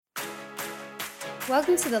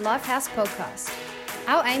Welcome to the Lifehouse Podcast.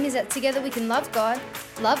 Our aim is that together we can love God,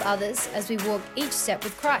 love others as we walk each step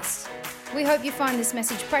with Christ. We hope you find this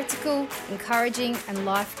message practical, encouraging, and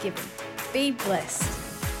life-giving. Be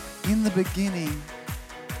blessed. In the beginning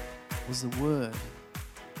was the Word.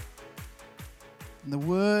 And the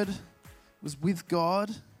Word was with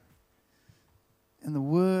God, and the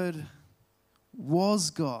Word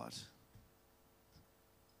was God.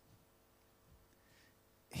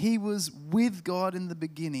 He was with God in the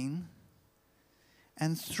beginning,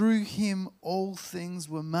 and through Him all things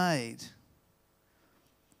were made.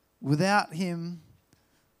 Without Him,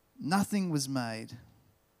 nothing was made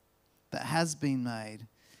that has been made.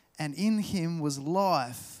 And in Him was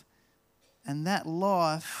life, and that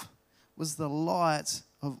life was the light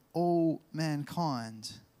of all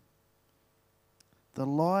mankind. The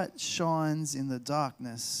light shines in the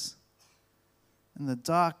darkness, and the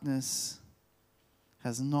darkness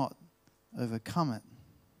has not overcome it.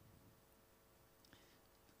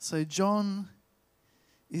 So John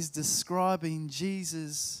is describing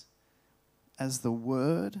Jesus as the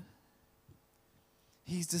Word.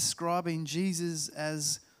 He's describing Jesus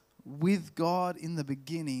as with God in the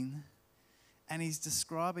beginning, and he's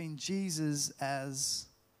describing Jesus as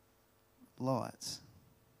light.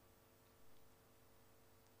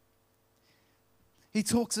 He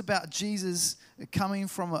talks about Jesus coming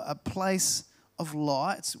from a place of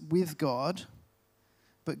light with God,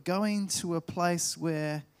 but going to a place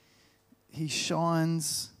where he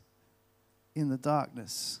shines in the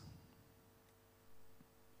darkness.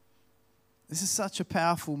 This is such a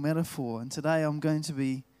powerful metaphor, and today I'm going to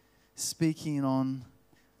be speaking on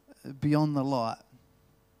beyond the light.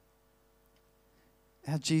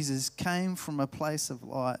 How Jesus came from a place of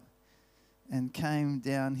light and came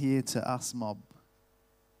down here to us mob.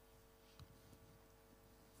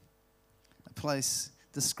 A place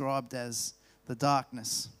described as the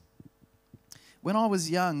darkness. When I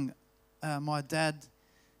was young, my dad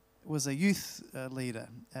was a youth leader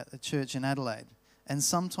at a church in Adelaide. And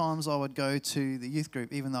sometimes I would go to the youth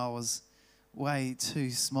group, even though I was way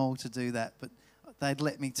too small to do that. But they'd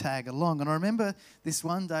let me tag along. And I remember this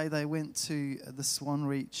one day they went to the Swan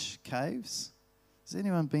Reach Caves. Has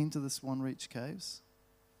anyone been to the Swan Reach Caves?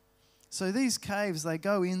 So these caves, they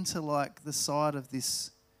go into like the side of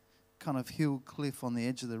this kind of hill cliff on the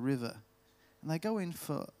edge of the river. And they go in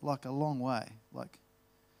for like a long way. Like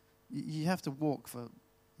you have to walk for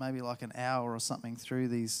maybe like an hour or something through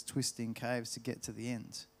these twisting caves to get to the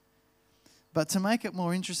end. But to make it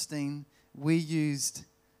more interesting, we used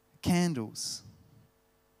candles.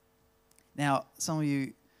 Now, some of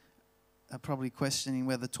you are probably questioning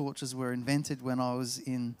whether torches were invented when I was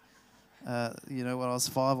in, when I was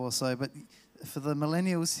 5 or so. But for the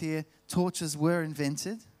millennials here, torches were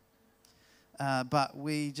invented. But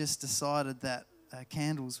we just decided that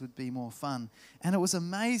candles would be more fun. And it was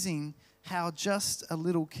amazing how just a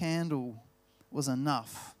little candle was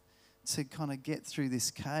enough to kind of get through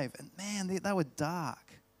this cave. And man, they were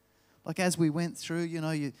dark. Like as we went through,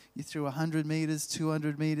 you threw 100 meters,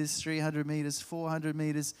 200 meters, 300 meters, 400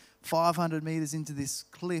 meters, 500 meters into this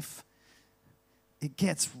cliff. It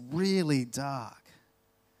gets really dark.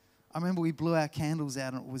 I remember we blew our candles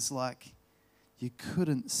out and it was like you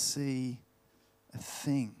couldn't see a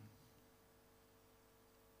thing.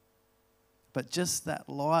 But just that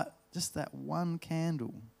light, just that one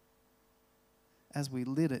candle, as we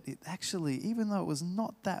lit it, it actually, even though it was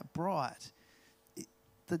not that bright,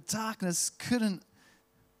 the darkness couldn't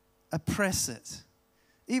oppress it.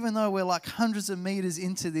 Even though we're like hundreds of meters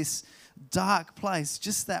into this dark place,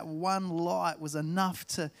 just that one light was enough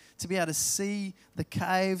to be able to see the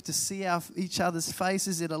cave, to see each other's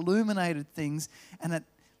faces. It illuminated things, and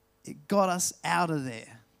it got us out of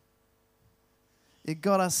there. It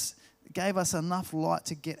gave us enough light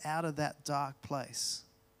to get out of that dark place.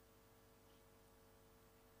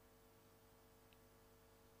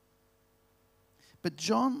 But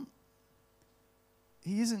John,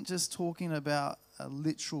 he isn't just talking about a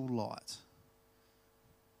literal light.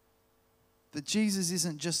 That Jesus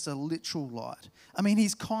isn't just a literal light. I mean,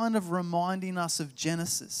 he's kind of reminding us of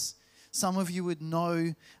Genesis. Some of you would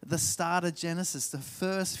know the start of Genesis, the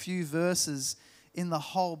first few verses in the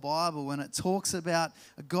whole Bible, when it talks about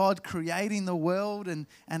God creating the world and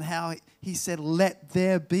how he said, let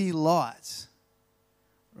there be light,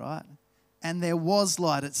 right? And there was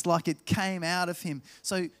light. It's like it came out of him.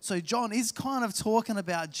 So John is kind of talking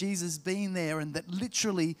about Jesus being there, and that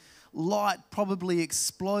literally light probably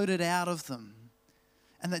exploded out of them,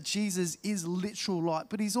 and that Jesus is literal light.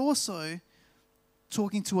 But he's also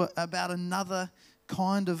talking about another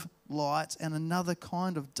kind of light and another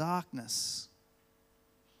kind of darkness.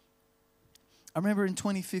 I remember in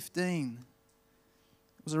 2015,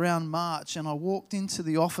 it was around March, and I walked into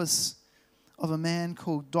the office of a man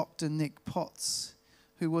called Dr. Nick Potts,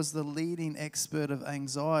 who was the leading expert of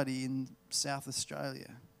anxiety in South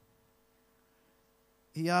Australia.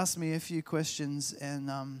 He asked me a few questions, and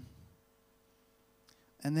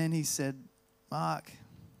then he said, "Mark,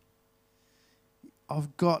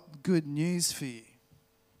 I've got good news for you."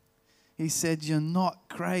 He said, "You're not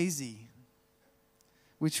crazy,"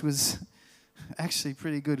 which was actually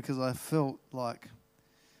pretty good because I felt like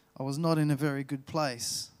I was not in a very good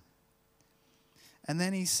place. And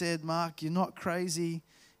then he said, "Mark, you're not crazy."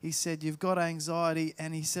 He said, "You've got anxiety."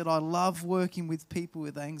 And he said, "I love working with people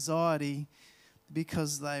with anxiety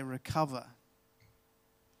because they recover."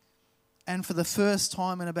 And for the first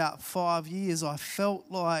time in about 5 years, I felt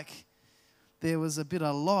like there was a bit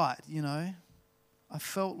of light, you know. I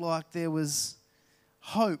felt like there was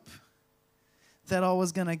hope that I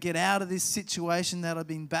was going to get out of this situation that I've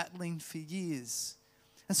been battling for years.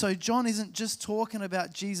 And so John isn't just talking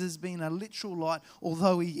about Jesus being a literal light,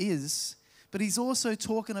 although he is, but he's also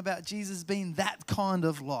talking about Jesus being that kind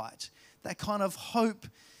of light, that kind of hope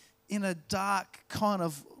in a dark kind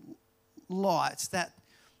of light, that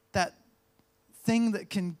thing that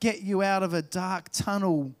can get you out of a dark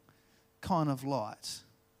tunnel kind of light.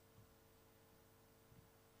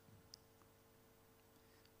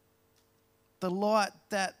 The light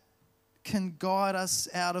that can guide us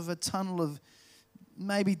out of a tunnel of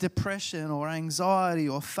maybe depression or anxiety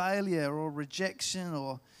or failure or rejection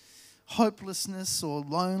or hopelessness or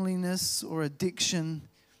loneliness or addiction.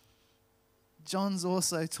 John's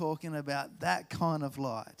also talking about that kind of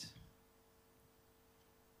light.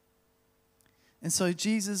 And so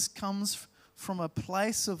Jesus comes from a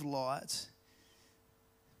place of light,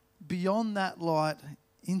 beyond that light,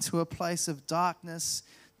 into a place of darkness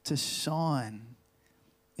to shine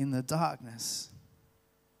in the darkness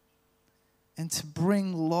and to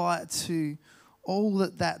bring light to all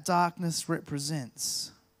that darkness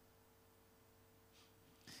represents.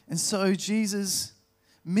 And so Jesus'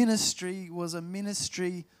 ministry was a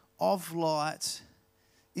ministry of light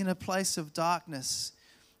in a place of darkness.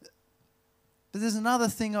 But there's another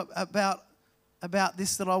thing about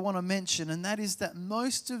this that I want to mention, and that is that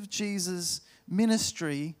most of Jesus'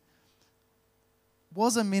 ministry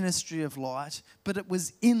was a ministry of light, but it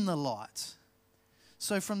was in the light.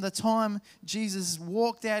 So from the time Jesus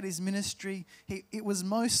walked out his ministry, it was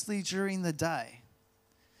mostly during the day.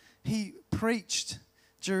 He preached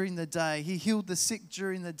during the day. He healed the sick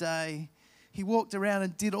during the day. He walked around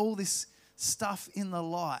and did all this stuff in the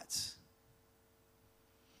light.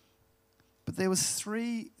 But there was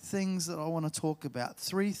 3 things that I want to talk about.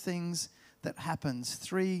 3 things that happened.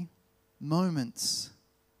 3 moments.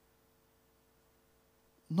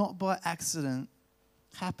 Not by accident,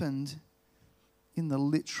 happened in the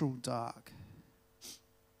literal dark.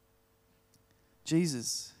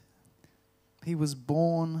 Jesus, he was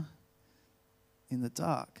born in the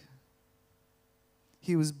dark.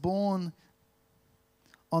 He was born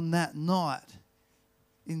on that night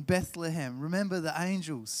in Bethlehem. Remember the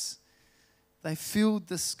angels? They filled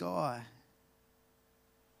the sky.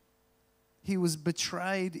 He was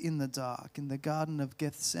betrayed in the dark in the Garden of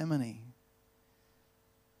Gethsemane.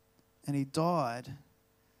 And he died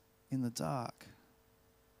in the dark.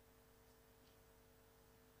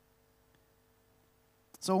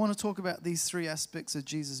 So I want to talk about these 3 aspects of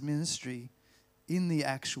Jesus' ministry in the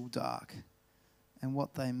actual dark and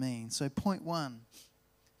what they mean. So point 1,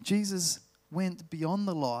 Jesus went beyond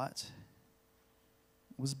the light,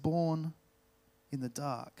 was born in the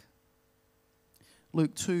dark.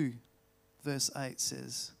 Luke 2 verse 8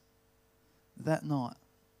 says, "That night,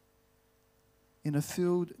 in a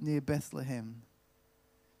field near Bethlehem,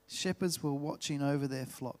 shepherds were watching over their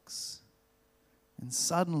flocks, and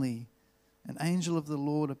suddenly an angel of the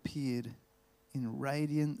Lord appeared in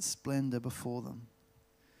radiant splendor before them,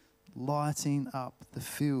 lighting up the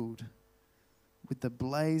field with the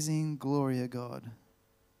blazing glory of God.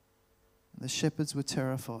 And the shepherds were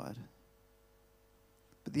terrified.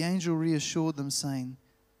 But the angel reassured them, saying,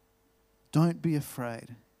 'Don't be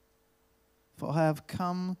afraid, for I have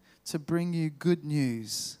come to bring you good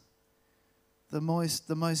news, the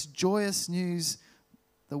most joyous news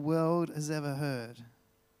the world has ever heard.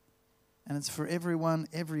 And it's for everyone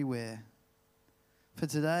everywhere. For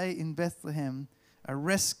today in Bethlehem, a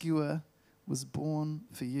rescuer was born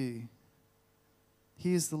for you.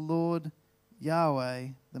 He is the Lord Yahweh,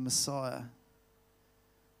 the Messiah.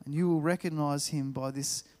 And you will recognize him by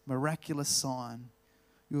this miraculous sign.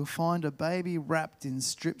 You will find a baby wrapped in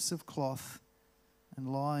strips of cloth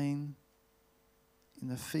and lying in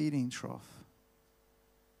the feeding trough.'"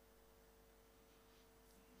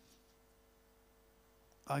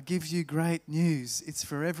 I give you great news. It's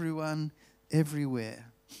for everyone, everywhere.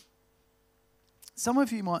 Some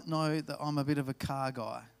of you might know that I'm a bit of a car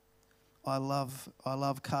guy. I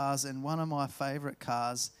love cars, and one of my favourite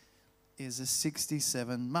cars is a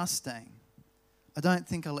 67 Mustang. I don't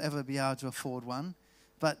think I'll ever be able to afford one,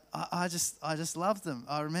 but I just love them.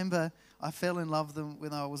 I remember I fell in love with them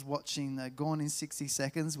when I was watching Gone in 60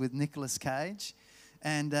 Seconds with Nicolas Cage,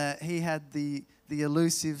 and he had the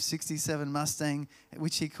elusive 67 Mustang,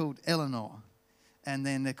 which he called Eleanor. And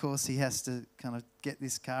then, of course, he has to kind of get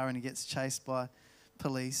this car and he gets chased by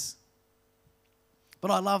police.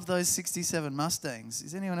 But I love those 67 Mustangs.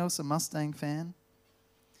 Is anyone else a Mustang fan?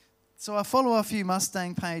 So I follow a few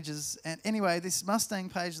Mustang pages. And anyway, this Mustang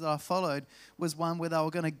page that I followed was one where they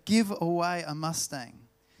were going to give away a Mustang.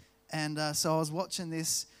 And so I was watching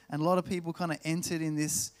this, and a lot of people kind of entered in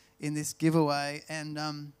this giveaway.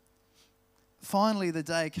 And finally the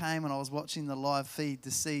day came and I was watching the live feed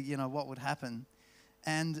to see, what would happen.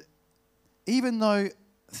 And even though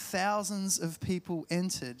thousands of people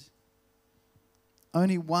entered,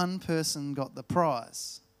 only one person got the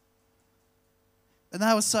prize. And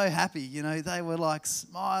they were so happy, they were like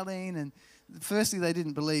smiling. And firstly, they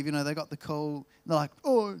didn't believe, they got the call. They're like,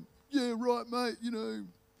 oh, yeah, right, mate,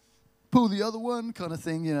 pull the other one kind of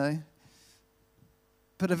thing,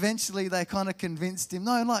 But eventually they kind of convinced him,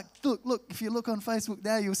 no, like, look, if you look on Facebook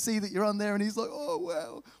now, you'll see that you're on there. And he's like, oh,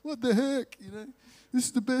 wow, what the heck, this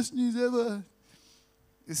is the best news ever.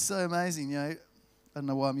 It's so amazing, I don't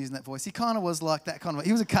know why I'm using that voice. He kind of was like that kind of,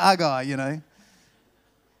 he was a car guy,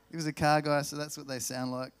 He was a car guy, so that's what they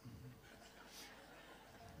sound like.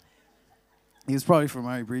 He was probably from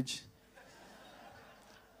Murray-Bridge.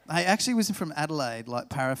 He actually was from Adelaide, like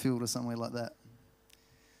Parafield or somewhere like that.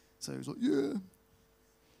 So he was like, yeah.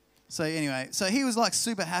 So anyway, so he was like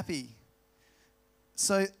super happy.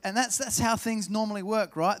 So, and that's how things normally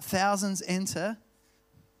work, right? Thousands enter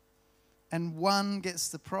and one gets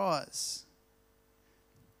the prize.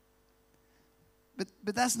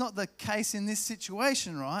 But that's not the case in this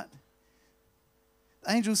situation, right?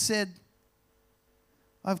 The angel said,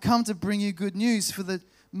 I've come to bring you good news, for the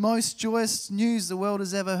most joyous news the world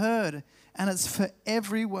has ever heard. And it's for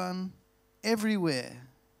everyone, everywhere.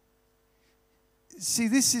 See,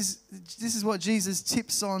 this is what Jesus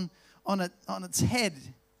tips on its head.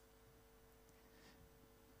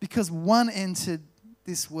 Because one entered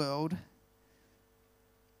this world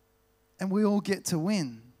and we all get to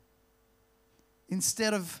win.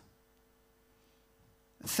 Instead of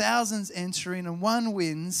thousands entering and one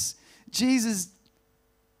wins, Jesus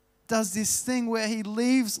does this thing where he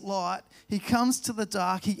leaves light, he comes to the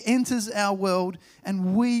dark, he enters our world,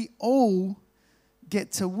 and we all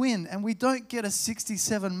get to win. And we don't get a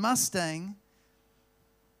 67 Mustang,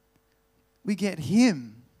 we get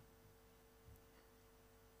him.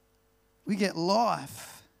 We get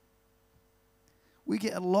life. We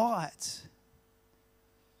get light.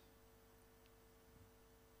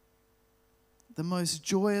 The most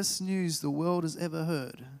joyous news the world has ever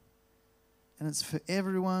heard. And it's for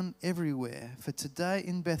everyone, everywhere. For today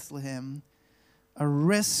in Bethlehem, a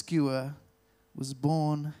rescuer was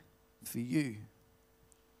born for you.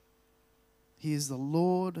 He is the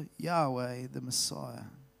Lord Yahweh, the Messiah.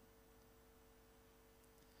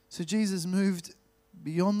 So Jesus moved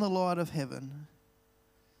beyond the light of heaven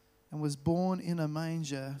and was born in a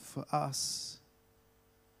manger for us.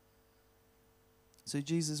 So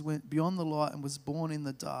Jesus went beyond the light and was born in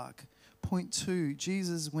the dark. Point 2,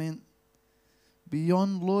 Jesus went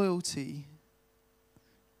beyond loyalty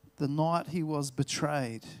the night he was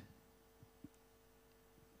betrayed.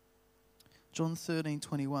 John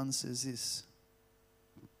 13:21 says this.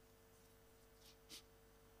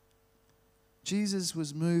 Jesus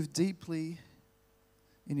was moved deeply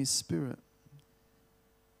in his spirit.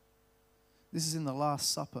 This is in the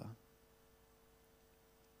Last Supper.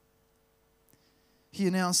 He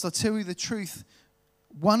announced, I tell you the truth,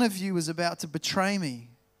 one of you is about to betray me.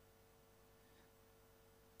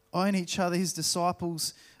 Eyeing each other, his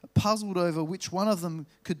disciples puzzled over which one of them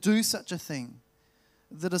could do such a thing.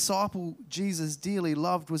 The disciple Jesus dearly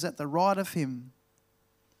loved was at the right of him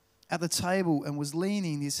at the table and was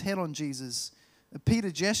leaning his head on Jesus. Peter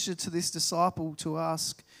gestured to this disciple to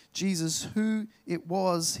ask Jesus who it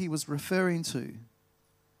was he was referring to.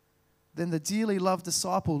 Then the dearly loved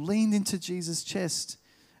disciple leaned into Jesus' chest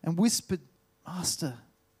and whispered, Master,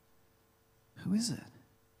 who is it?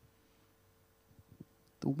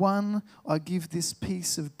 The one I give this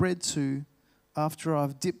piece of bread to after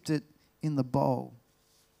I've dipped it in the bowl,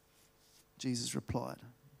 Jesus replied.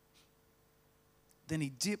 Then he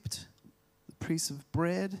dipped the piece of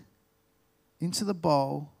bread into the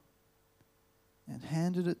bowl and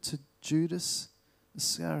handed it to Judas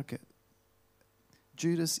Iscariot.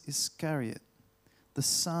 Judas Iscariot, the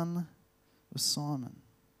son of Simon.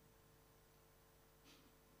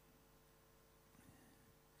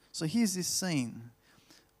 So here's this scene.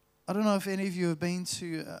 I don't know if any of you have been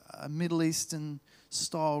to a Middle Eastern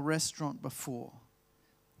style restaurant before.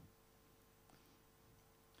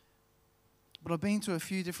 But I've been to a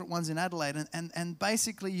few different ones in Adelaide, and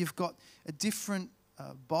basically you've got a different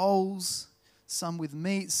bowls, some with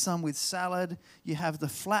meat, some with salad. You have the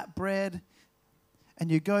flatbread,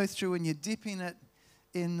 and you go through and you're dipping it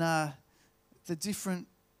in the different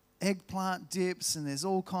eggplant dips, and there's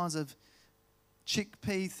all kinds of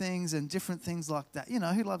chickpea things and different things like that. You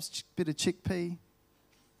know, who loves a bit of chickpea?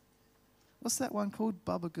 What's that one called?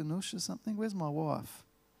 Baba ganoush or something? Where's my wife?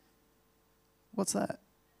 What's that?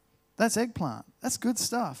 That's eggplant. That's good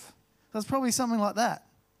stuff. That's probably something like that.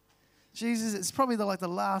 Jesus, it's probably like the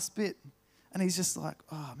last bit. And he's just like,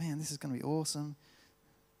 oh man, this is going to be awesome.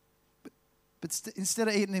 But instead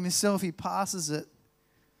of eating it himself, he passes it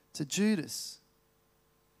to Judas.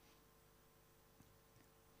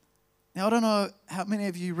 Now, I don't know how many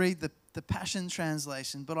of you read the Passion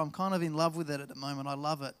Translation, but I'm kind of in love with it at the moment. I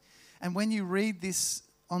love it. And when you read this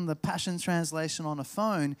on the Passion Translation on a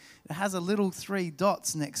phone, it has a little 3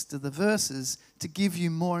 dots next to the verses to give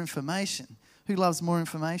you more information. Who loves more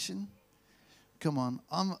information? Come on,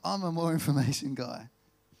 I'm a more information guy.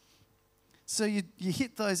 So you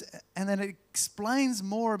hit those, and then it explains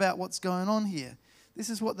more about what's going on here. This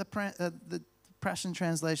is what the Passion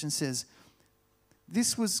Translation says.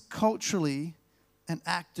 This was culturally an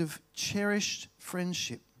act of cherished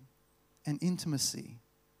friendship and intimacy.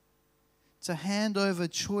 To hand over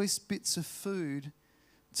choice bits of food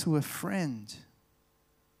to a friend.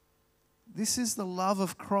 This is the love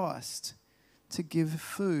of Christ, to give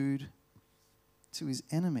food to his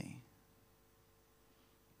enemy.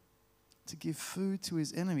 To give food to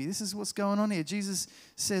his enemy. This is what's going on here. Jesus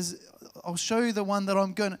says, I'll show you the one that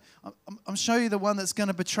I'm show you the one that's going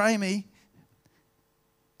to betray me.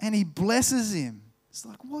 And he blesses him. It's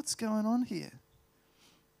like, what's going on here?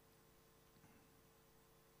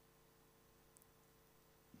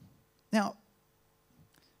 Now,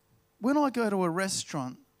 when I go to a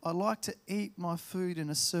restaurant, I like to eat my food in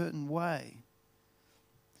a certain way.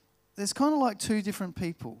 There's kind of like 2 different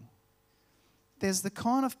people. There's the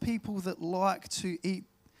kind of people that like to eat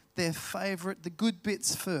their favourite, the good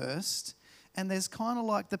bits first, and there's kind of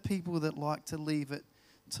like the people that like to leave it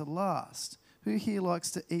to last. Who here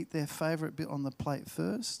likes to eat their favourite bit on the plate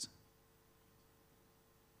first?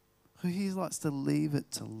 Who here likes to leave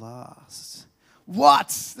it to last? What?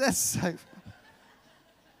 That's so...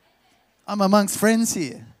 I'm amongst friends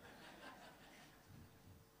here.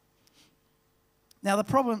 Now the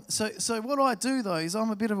problem, so what I do though is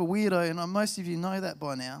I'm a bit of a weirdo, and most of you know that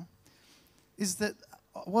by now, is that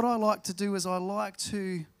what I like to do is I like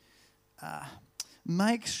to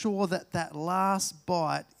make sure that last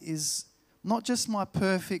bite is not just my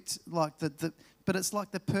perfect, like but it's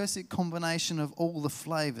like the perfect combination of all the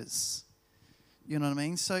flavours. You know what I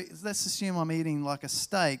mean? So let's assume I'm eating like a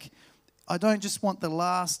steak. I don't just want the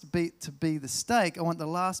last bit to be the steak. I want the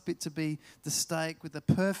last bit to be the steak with the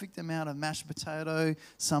perfect amount of mashed potato,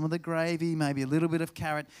 some of the gravy, maybe a little bit of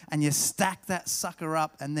carrot, and you stack that sucker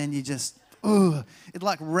up, and then you just, it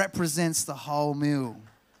like represents the whole meal.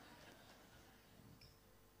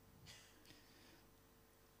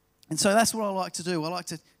 And so that's what I like to do. I like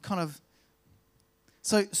to kind of...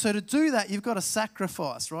 So to do that, you've got to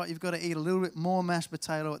sacrifice, right? You've got to eat a little bit more mashed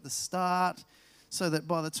potato at the start so that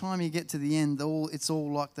by the time you get to the end, it's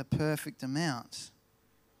all like the perfect amount.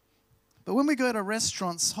 But when we go to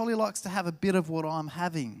restaurants, Holly likes to have a bit of what I'm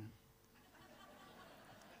having.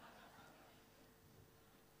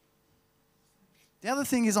 The other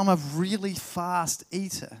thing is I'm a really fast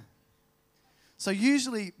eater. So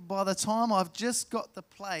usually by the time I've just got the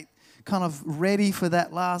plate kind of ready for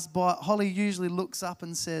that last bite, Holly usually looks up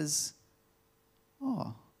and says,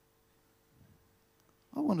 oh,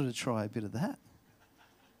 I wanted to try a bit of that.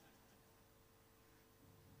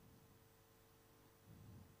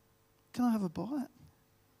 Can I have a bite?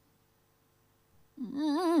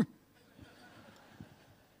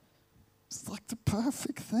 It's like the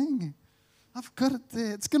perfect thing. I've got it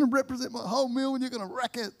there. It's going to represent my whole meal and you're going to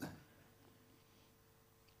wreck it.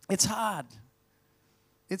 It's hard.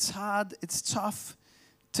 It's hard. It's tough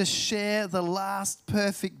to share the last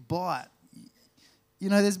perfect bite. You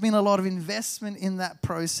know, there's been a lot of investment in that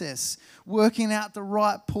process, working out the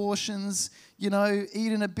right portions, you know,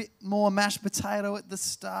 eating a bit more mashed potato at the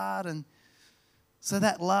start, and so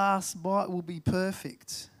that last bite will be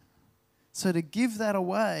perfect. So to give that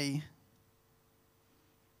away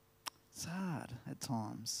It's hard at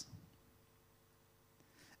times.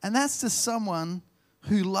 And that's to someone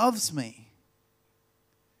who loves me,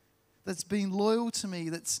 that's been loyal to me,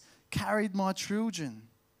 that's carried my children.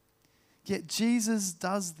 Yet Jesus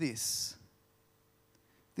does this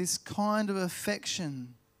kind of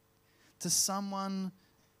affection to someone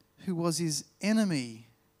who was his enemy,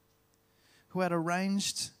 who had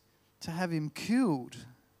arranged to have him killed.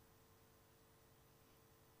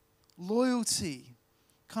 Loyalty,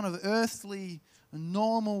 kind of earthly,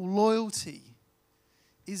 normal loyalty,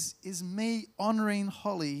 is me honouring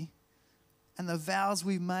Holly and the vows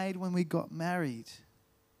we made when we got married.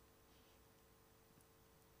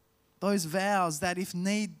 Those vows that if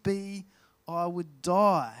need be, I would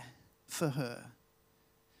die for her.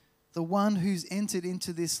 The one who's entered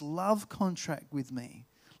into this love contract with me.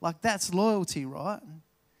 Like, that's loyalty, right?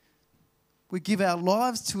 We give our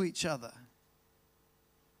lives to each other.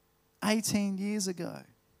 18 years ago.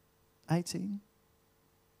 18?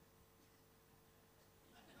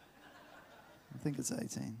 I think it's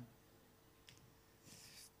 18.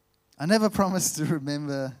 I never promised to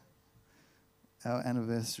remember our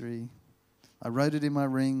anniversary. I wrote it in my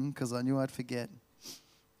ring because I knew I'd forget.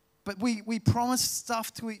 But we promise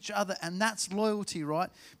stuff to each other, and that's loyalty, right?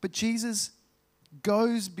 But Jesus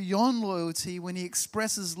goes beyond loyalty when he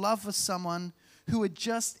expresses love for someone who had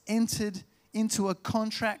just entered into a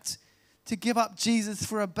contract to give up Jesus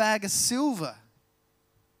for a bag of silver.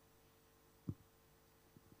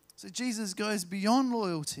 So Jesus goes beyond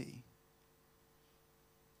loyalty.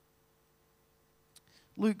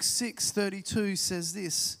 Luke 6:32 says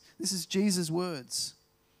this. This is Jesus' words.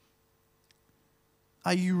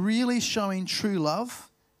 Are you really showing true love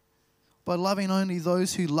by loving only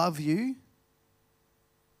those who love you?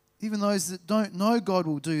 Even those that don't know God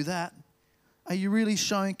will do that. Are you really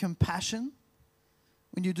showing compassion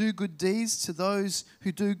when you do good deeds to those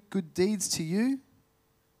who do good deeds to you?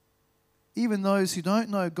 Even those who don't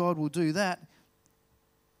know God will do that.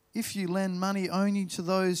 If you lend money only to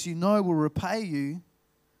those you know will repay you,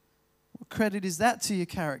 what credit is that to your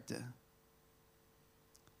character?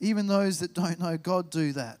 Even those that don't know God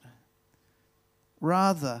do that.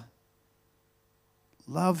 Rather,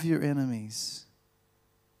 love your enemies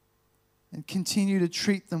and continue to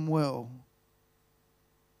treat them well.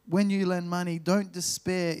 When you lend money, don't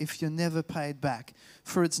despair if you're never paid back,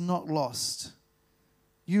 for it's not lost.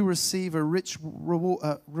 You receive a rich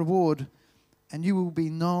reward, and you will be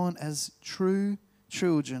known as true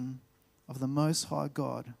children of the Most High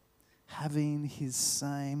God, having his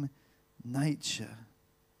same nature.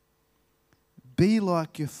 Be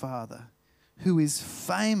like your Father, who is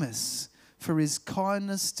famous for his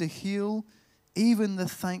kindness to heal even the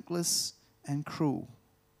thankless and cruel.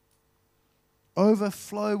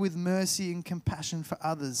 Overflow with mercy and compassion for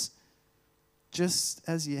others, just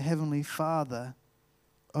as your heavenly Father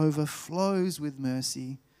overflows with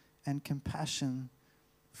mercy and compassion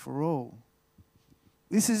for all.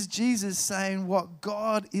 This is Jesus saying what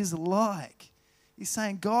God is like. He's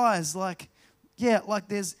saying, guys,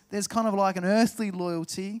 there's kind of like an earthly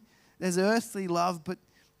loyalty, there's earthly love, but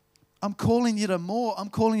I'm calling you to more. I'm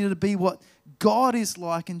calling you to be what God is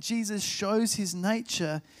like. And Jesus shows his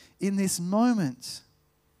nature in this moment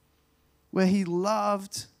where he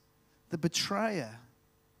loved the betrayer.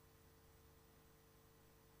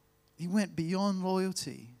 He went beyond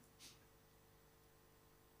loyalty.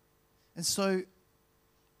 And so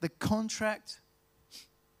the contract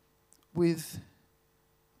with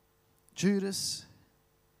Judas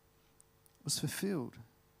was fulfilled.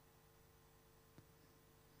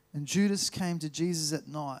 And Judas came to Jesus at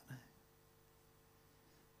night,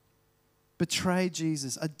 betrayed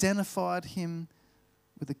Jesus, identified him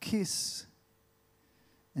with a kiss,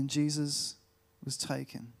 and Jesus was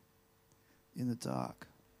taken in the dark.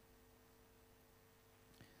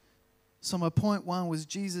 So my point one was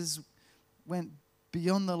Jesus went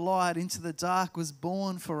beyond the light into the dark, was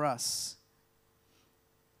born for us.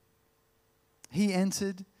 He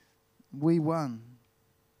entered, we won.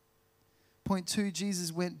 Point two,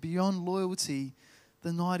 Jesus went beyond loyalty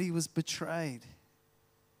the night he was betrayed.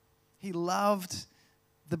 He loved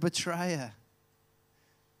the betrayer,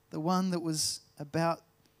 the one that was about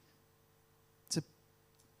to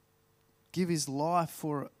give his life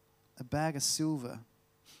for a bag of silver.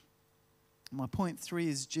 My point three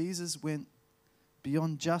is Jesus went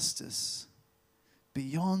beyond justice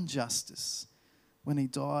when he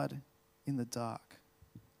died in the dark.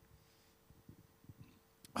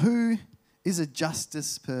 Who is a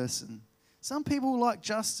justice person? Some people like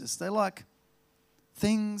justice. They like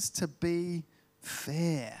things to be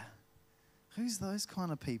fair. Who's those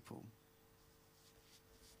kind of people?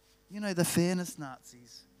 You know, the fairness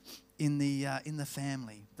Nazis. in the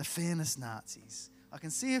family, the fairness Nazis. I can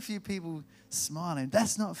see a few people smiling.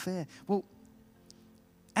 That's not fair. Well,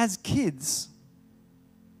 as kids,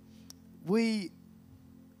 we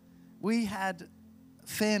had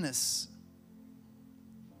fairness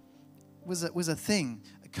was a thing.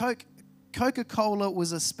 Coca-Cola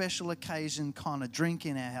was a special occasion kind of drink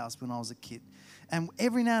in our house when I was a kid. And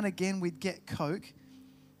every now and again we'd get Coke.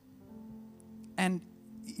 And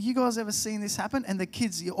you guys ever seen this happen? And the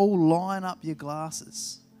kids, you all line up your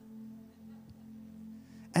glasses.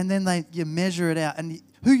 And then you measure it out. And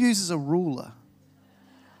who uses a ruler?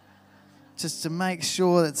 Just to make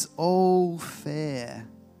sure it's all fair.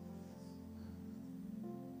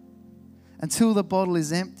 Until the bottle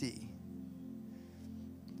is empty.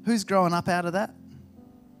 Who's growing up out of that?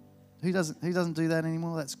 Who doesn't do that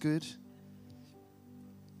anymore? That's good.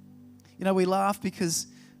 You know, we laugh because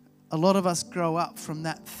a lot of us grow up from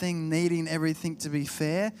that thing needing everything to be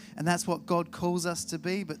fair, and that's what God calls us to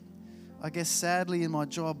be. But I guess sadly in my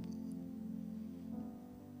job,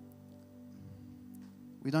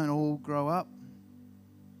 we don't all grow up.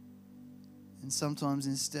 And sometimes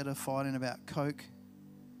instead of fighting about Coke,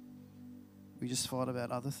 we just fight about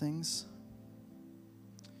other things.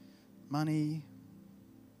 Money,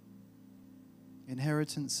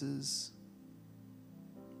 inheritances,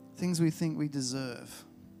 things we think we deserve.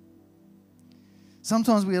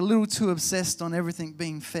 Sometimes we're a little too obsessed on everything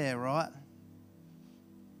being fair, right?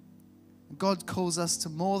 God calls us to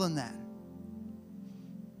more than that.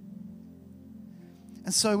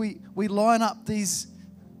 And so we line up these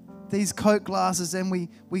Coke glasses and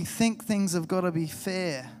we think things have got to be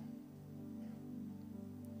fair.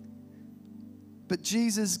 But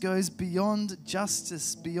Jesus goes beyond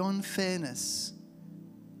justice, beyond fairness.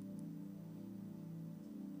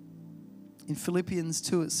 In Philippians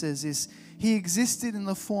 2 it says this, He existed in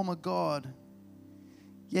the form of God,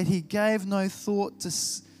 yet He gave no thought to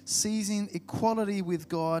seizing equality with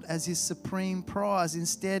God as His supreme prize.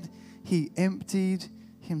 Instead, He emptied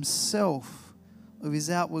Himself of His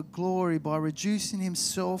outward glory by reducing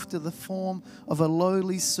Himself to the form of a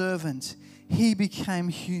lowly servant. He became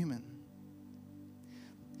human.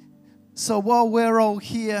 So while we're all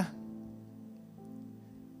here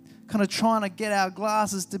kind of trying to get our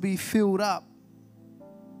glasses to be filled up,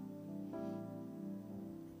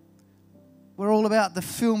 we're all about the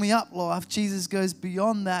fill me up life. Jesus goes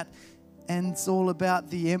beyond that, and it's all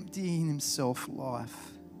about the emptying Himself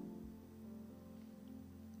life.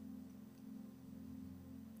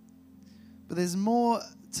 But there's more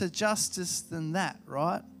to justice than that,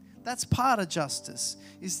 right? That's part of justice,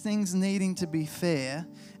 is things needing to be fair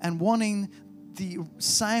and wanting the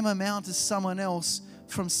same amount as someone else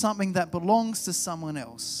from something that belongs to someone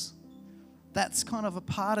else. That's kind of a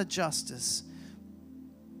part of justice.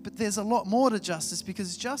 But there's a lot more to justice,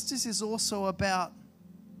 because justice is also about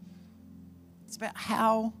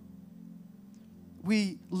how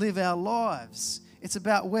we live our lives. It's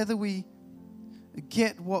about whether we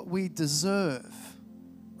get what we deserve,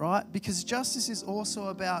 right? Because justice is also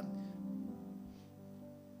about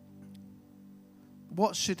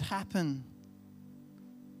what should happen.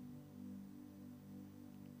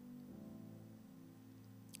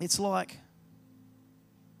 It's like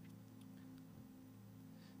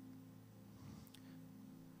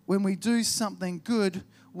when we do something good,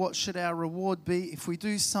 what should our reward be? If we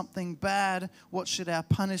do something bad, what should our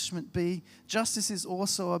punishment be? Justice is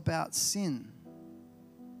also about sin.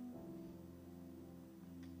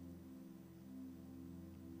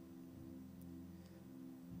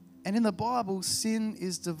 And in the Bible, sin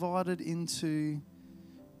is divided into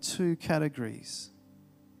two categories.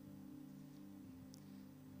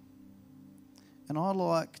 And I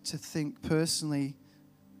like to think personally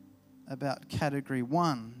about category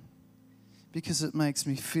 1 because it makes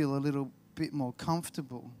me feel a little bit more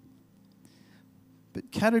comfortable.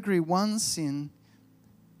 But category 1 sin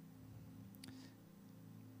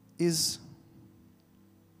is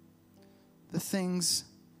the things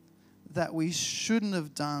that we shouldn't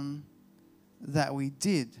have done that we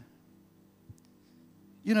did.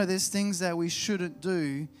 You know, there's things that we shouldn't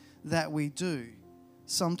do that we do.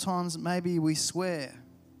 Sometimes maybe we swear.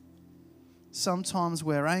 Sometimes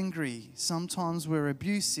we're angry. Sometimes we're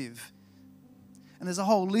abusive. And there's a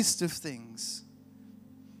whole list of things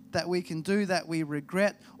that we can do that we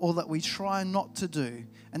regret or that we try not to do.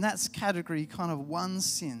 And that's category kind of 1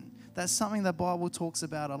 sin. That's something the Bible talks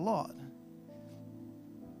about a lot.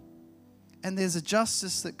 And there's a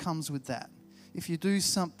justice that comes with that. If you do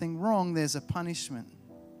something wrong, there's a punishment.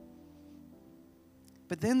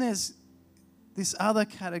 But then there's this other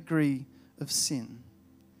category of sin.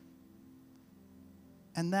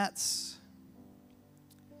 And that's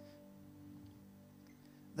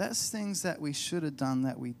That's things that we should have done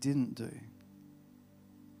that we didn't do.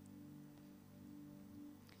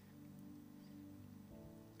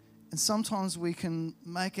 And sometimes we can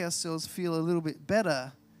make ourselves feel a little bit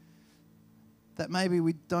better that maybe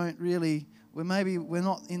we're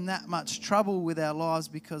not in that much trouble with our lives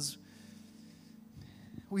because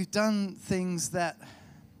we've done things that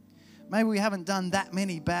maybe we haven't done that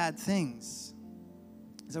many bad things.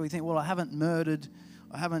 So we think, well, I haven't murdered,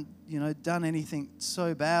 I haven't, done anything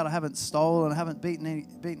so bad, I haven't stolen, I haven't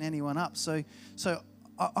beaten anyone up. So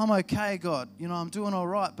I'm okay, God. I'm doing all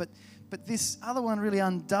right. But this other one really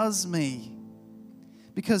undoes me,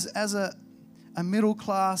 because as a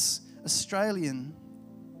middle-class Australian,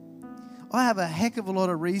 I have a heck of a lot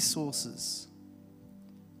of resources.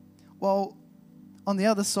 While on the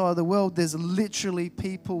other side of the world, there's literally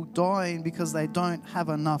people dying because they don't have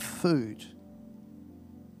enough food.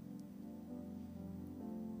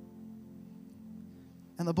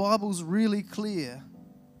 And the Bible's really clear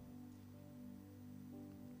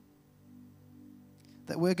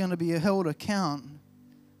that we're going to be held account,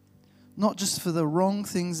 not just for the wrong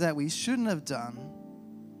things that we shouldn't have done,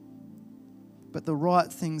 but the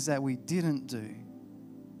right things that we didn't do.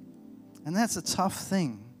 And that's a tough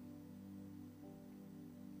thing.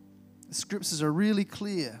 The scriptures are really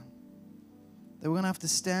clear that we're going to have to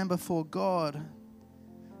stand before God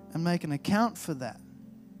and make an account for that.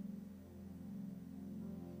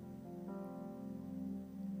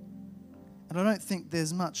 And I don't think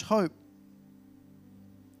there's much hope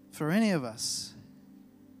for any of us.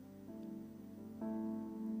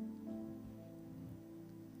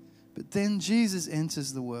 But then Jesus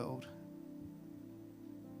enters the world,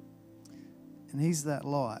 and He's that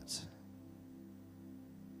light.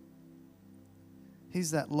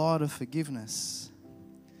 He's that light of forgiveness.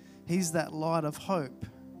 He's that light of hope.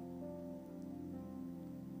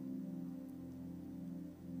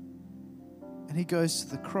 And He goes to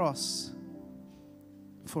the cross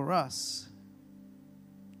for us.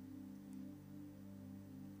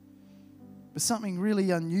 But something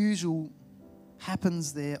really unusual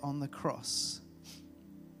happens there on the cross.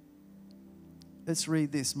 Let's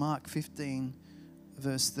read this, Mark 15,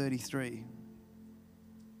 verse 33.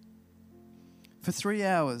 For 3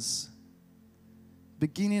 hours,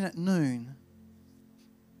 beginning at noon,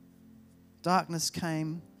 darkness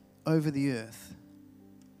came over the earth.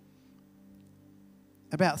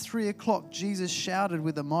 About 3 o'clock, Jesus shouted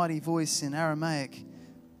with a mighty voice in Aramaic,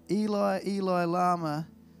 Eli, Eli, lama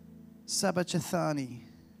sabachthani.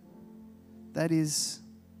 That is,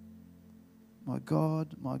 my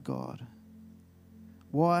God,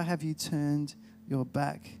 why have you turned your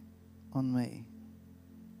back on me?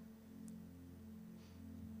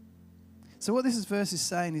 So what this verse is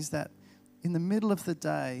saying is that in the middle of the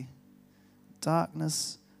day,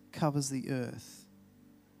 darkness covers the earth.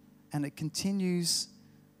 And it continues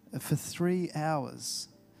for 3 hours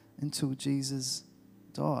until Jesus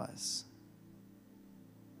dies.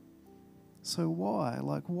 So why?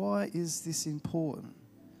 Why is this important?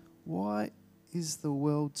 Why is the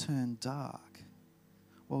world turned dark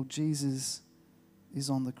while Jesus is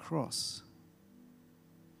on the cross?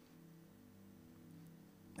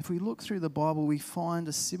 If we look through the Bible, we find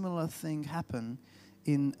a similar thing happen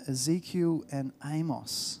in Ezekiel and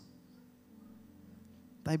Amos.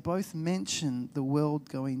 They both mention the world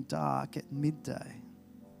going dark at midday.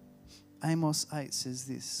 Amos 8 says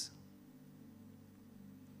this,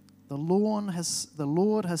 The Lord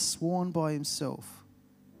has sworn by Himself,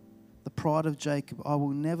 the pride of Jacob, I will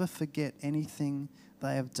never forget anything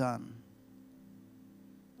they have done.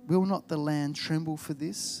 Will not the land tremble for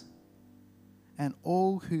this? And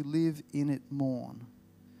all who live in it mourn.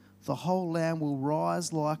 The whole land will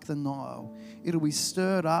rise like the Nile. It will be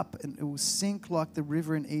stirred up and it will sink like the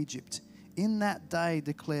river in Egypt. In that day,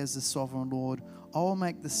 declares the sovereign Lord, I will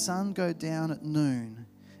make the sun go down at noon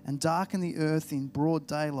and darken the earth in broad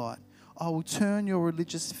daylight. I will turn your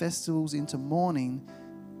religious festivals into mourning,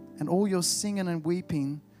 and all your singing and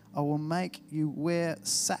weeping I will make you wear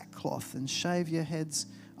sackcloth and shave your heads.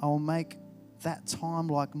 I will make that time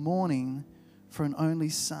like mourning for an only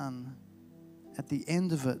son, at the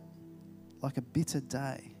end of it like a bitter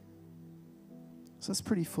day. So that's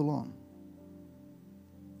pretty full on.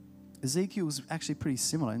 Ezekiel was actually pretty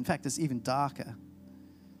similar. In fact, it's even darker.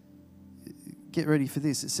 Get ready for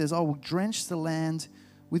this. It says, I will drench the land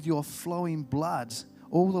with your flowing blood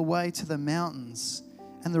all the way to the mountains,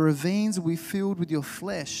 and the ravines will be filled with your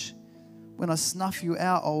flesh. When I snuff you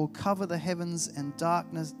out, I will cover the heavens and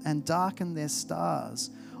darkness and darken their stars.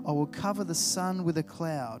 I will cover the sun with a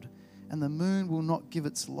cloud, and the moon will not give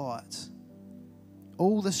its light.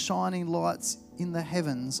 All the shining lights in the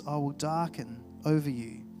heavens I will darken over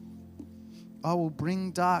you. I will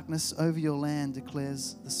bring darkness over your land,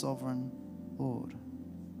 declares the sovereign Lord.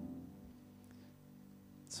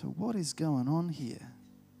 So what is going on here?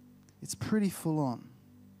 It's pretty full on.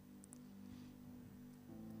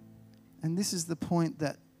 And this is the point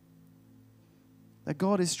that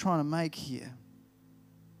God is trying to make here.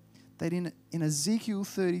 That in Ezekiel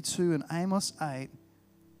 32 and Amos 8,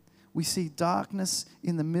 we see darkness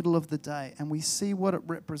in the middle of the day, and we see what it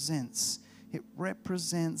represents. It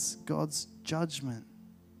represents God's judgment.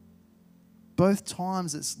 Both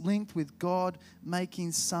times it's linked with God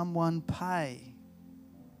making someone pay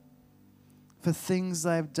for things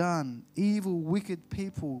they've done. Evil, wicked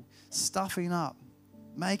people stuffing up,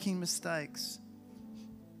 making mistakes.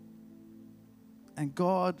 And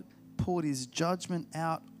God poured his judgment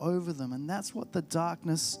out over them. And that's what the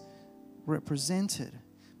darkness represented.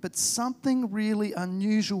 But something really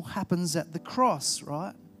unusual happens at the cross,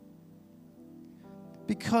 right?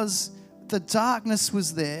 Because the darkness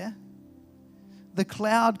was there. The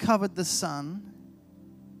cloud covered the sun.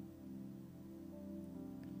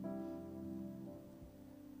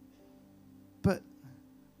 But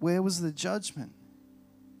where was the judgment?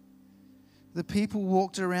 The people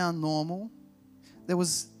walked around normal. There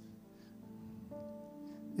was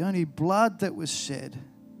the only blood that was shed,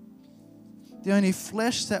 the only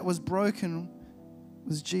flesh that was broken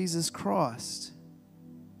was Jesus Christ.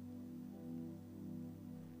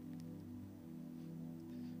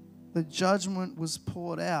 The judgment was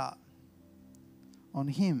poured out on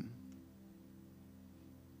him.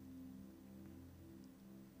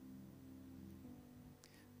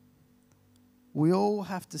 We all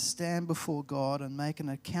have to stand before God and make an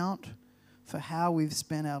account for how we've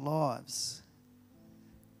spent our lives.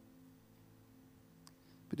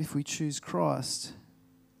 But if we choose Christ,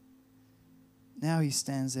 now he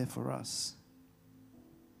stands there for us.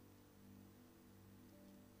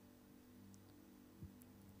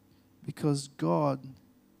 Because God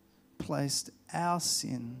placed our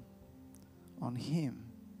sin on him.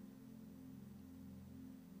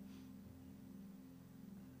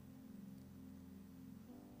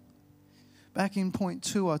 Back in point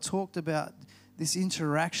 2, I talked about this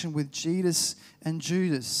interaction with Jesus and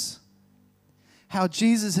Judas. How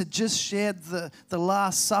Jesus had just shared the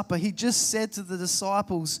Last Supper. He just said to the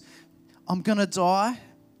disciples, I'm going to die.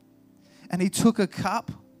 And he took a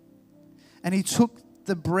cup and he took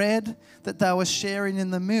the bread that they were sharing in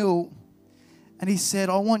the meal, and he said,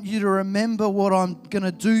 I want you to remember what I'm going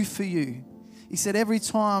to do for you. He said, every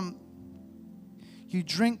time you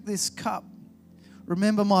drink this cup,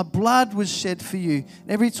 remember my blood was shed for you.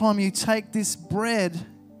 Every time you take this bread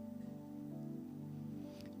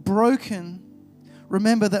broken,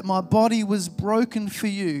 remember that my body was broken for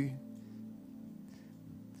you.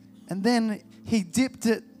 And then he dipped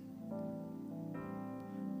it.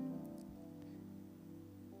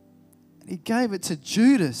 He gave it to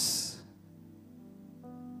Judas.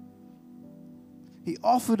 He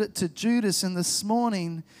offered it to Judas, and this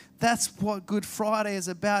morning, that's what Good Friday is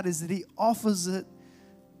about, is that he offers it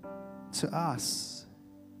to us.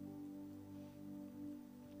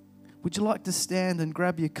 Would you like to stand and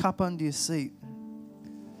grab your cup under your seat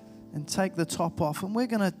and take the top off? And we're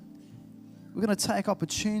going to take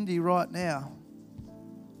opportunity right now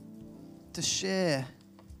to share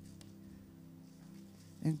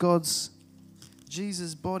in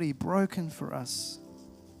Jesus' body broken for us,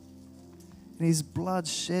 and his blood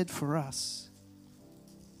shed for us.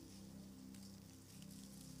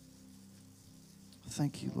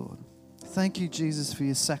 Thank you, Lord. Thank you, Jesus, for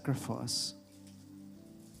your sacrifice.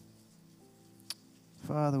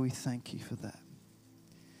 Father, we thank you for that.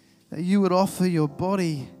 That you would offer your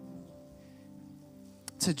body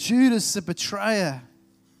to Judas, the betrayer,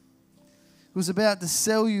 who was about to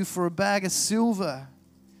sell you for a bag of silver.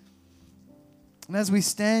 And as we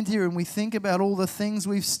stand here and we think about all the things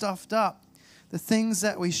we've stuffed up, the things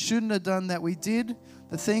that we shouldn't have done that we did,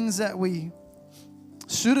 the things that we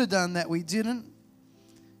should have done that we didn't,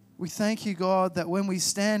 we thank you, God, that when we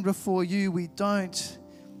stand before you, we don't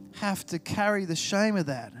have to carry the shame of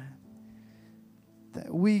that.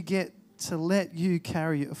 That we get to let you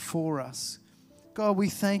carry it for us. God, we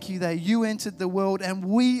thank you that you entered the world and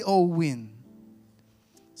we all win.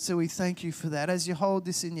 So we thank you for that. As you hold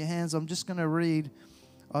this in your hands, I'm just going to read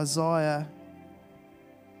Isaiah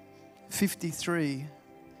 53,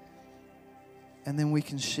 and then we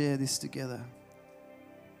can share this together.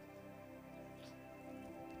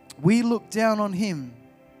 We looked down on him,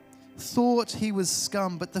 thought he was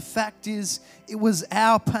scum, but the fact is, it was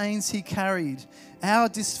our pains he carried, our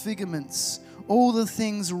disfigurements, all the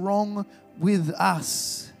things wrong with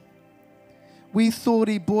us. We thought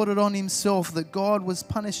he brought it on himself, that God was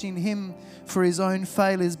punishing him for his own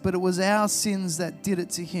failures, but it was our sins that did it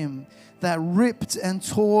to him, that ripped and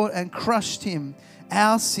tore and crushed him.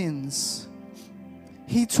 Our sins.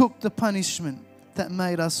 He took the punishment that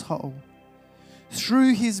made us whole.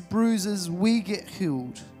 Through his bruises we get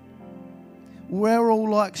healed. We're all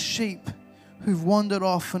like sheep who've wandered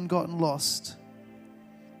off and gotten lost.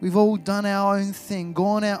 We've all done our own thing,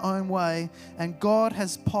 gone our own way, and God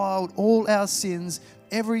has piled all our sins,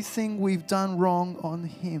 everything we've done wrong, on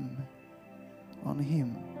him. On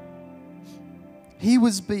him. He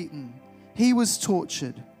was beaten. He was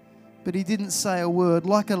tortured, but he didn't say a word.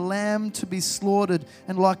 Like a lamb to be slaughtered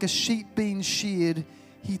and like a sheep being sheared,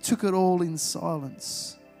 he took it all in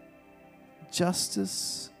silence.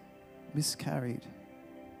 Justice miscarried.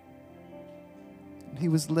 He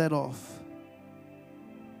was let off.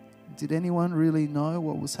 Did anyone really know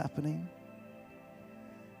what was happening?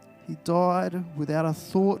 He died without a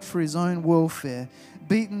thought for his own welfare,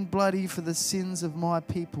 beaten bloody for the sins of my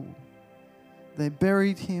people. They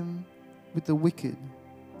buried him with the wicked,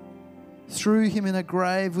 threw him in a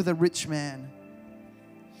grave with a rich man,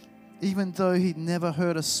 even though he'd never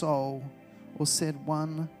hurt a soul or said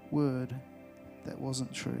one word that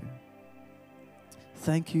wasn't true.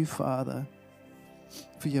 Thank you, Father,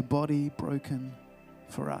 for your body broken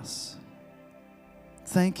for us.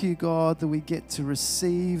 Thank you, God, that we get to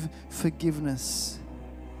receive forgiveness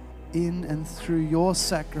in and through your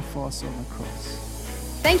sacrifice on the cross.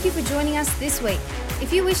 Thank you for joining us this week.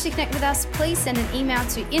 If you wish to connect with us, please send an email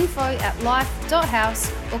to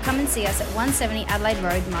info@life.house or come and see us at 170 Adelaide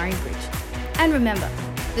Road, Murray Bridge. And remember,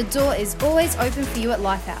 the door is always open for you at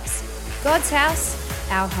Lifehouse. God's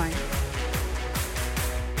house, our home.